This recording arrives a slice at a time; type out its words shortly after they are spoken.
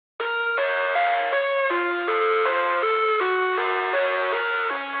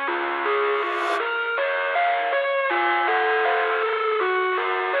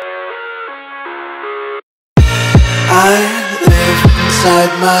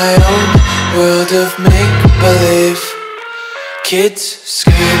my own world of make-believe. Kids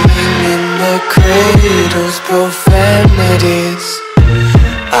screaming in the cradles, profanities.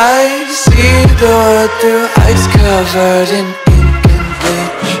 I see the world through ice covered in ink and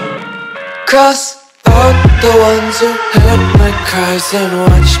bleach. Cross out the ones who heard my cries and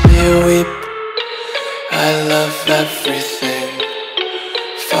watched me weep. I love everything.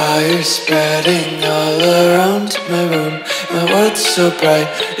 Fire spreading all around my room. My world's so bright,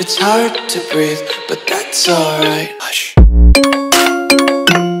 it's hard to breathe, but that's alright. Hush.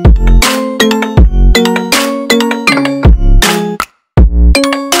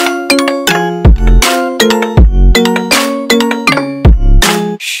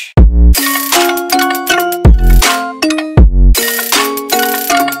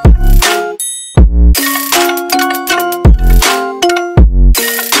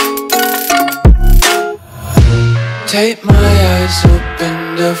 Take my eyes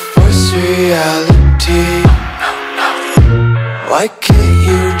open to force reality. Why can't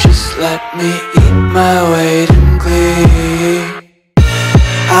you just let me eat my weight in glee?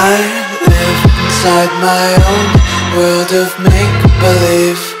 I live inside my own world of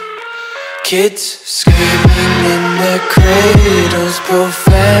make-believe. Kids screaming in their cradles,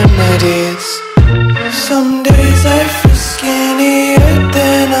 profanities. Some days I feel skinnier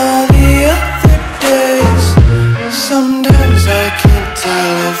than all the other days. Sometimes I can't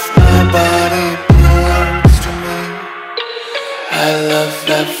tell if my body belongs to me. I love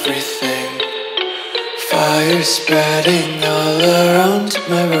everything. Fire spreading all around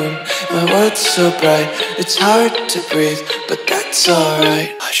my room. My world's so bright, it's hard to breathe, but that's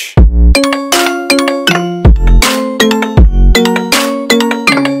alright. Hush.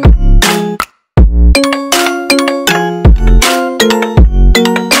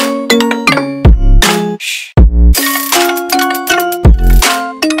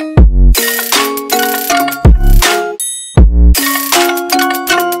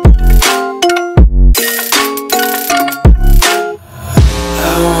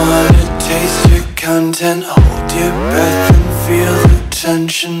 Content, hold your breath and feel the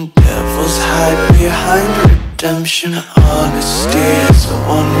tension. Devils hide behind redemption. Honesty is a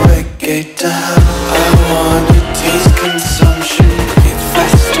one-way gate to hell. I wanna taste consumption. Breathe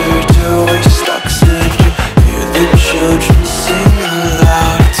faster to waste oxygen. Hear the children sing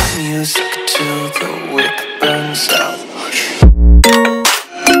aloud. It's music till the wick burns out.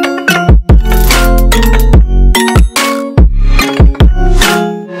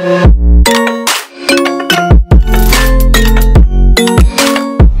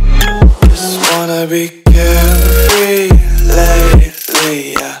 Be carefree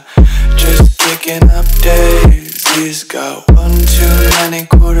lately, yeah. Just kicking up daisies. Got one too many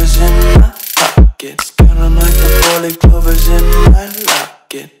quarters in my pockets. Counting like the 4-leaf clovers in my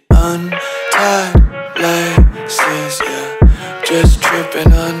locket. Untied laces, yeah. Just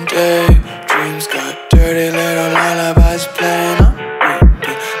tripping on daydreams. Got dirty little lullabies playing on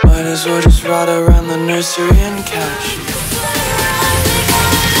repeat. Might as well just ride around the nursery and count sheep.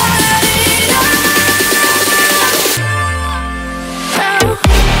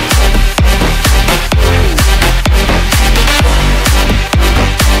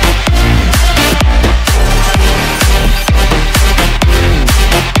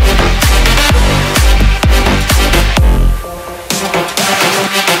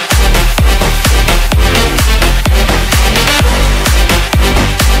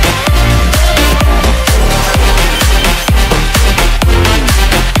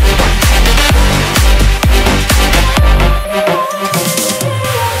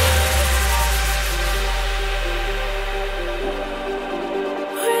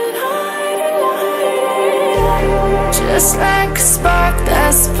 Just like a spark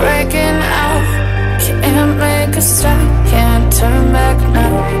that's breaking out. Can't make a stop, can't turn back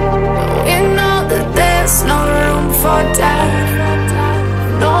now. We know that there's no room for doubt.